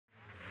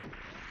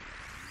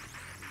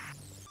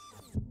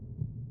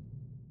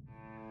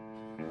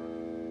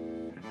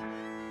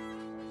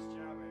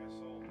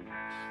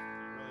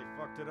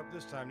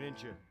This time,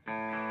 didn't you?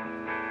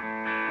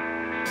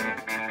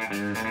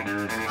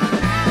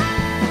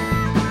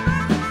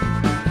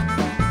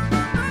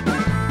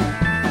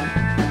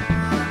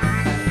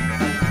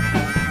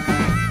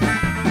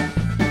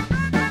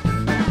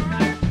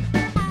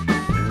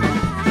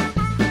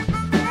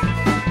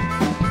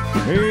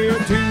 Here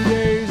 2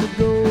 days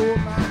ago,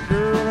 my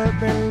girl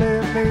up and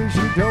left me. She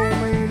told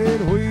me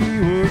that we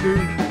would do.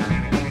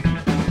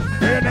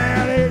 And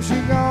now that she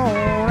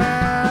gone,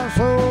 I'm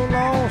so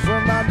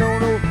lonesome I don't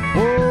know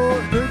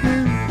what to do.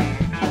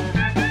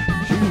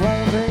 She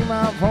won't take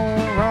my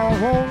phone calls,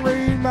 won't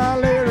read my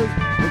letters.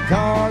 The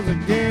cards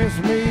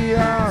against me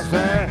are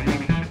sad.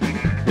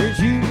 It's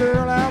you,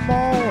 girl, I'm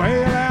on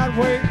hell, I'd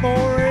wait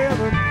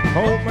forever,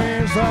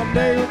 hoping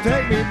someday you'll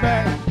take me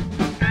back.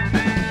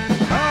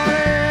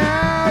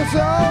 So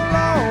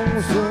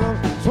lonesome,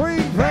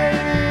 sweet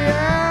baby,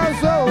 I'm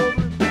so.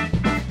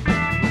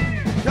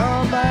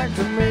 Come back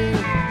to me,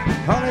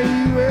 honey,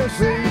 you will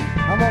see.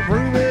 I'm gonna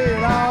prove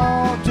it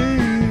all to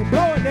you.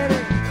 Blow it, Daddy.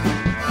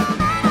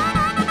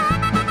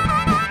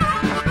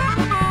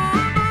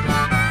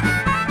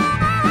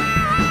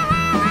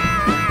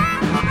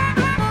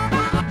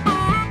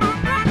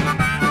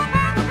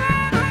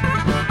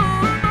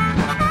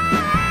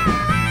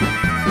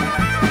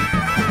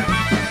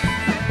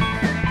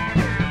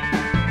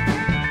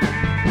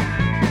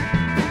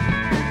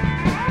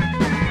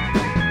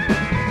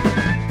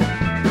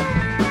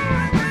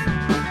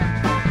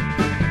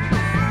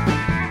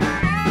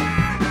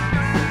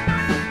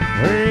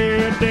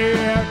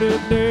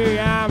 Day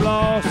I'm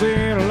lost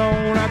and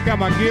alone. I got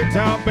my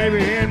guitar,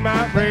 baby, in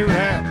my favorite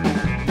hat.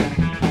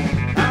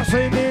 I'm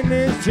sitting in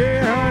this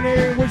chair,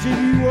 honey, wishing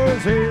you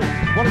was here.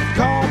 Why don't you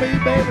call me,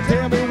 baby,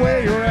 tell me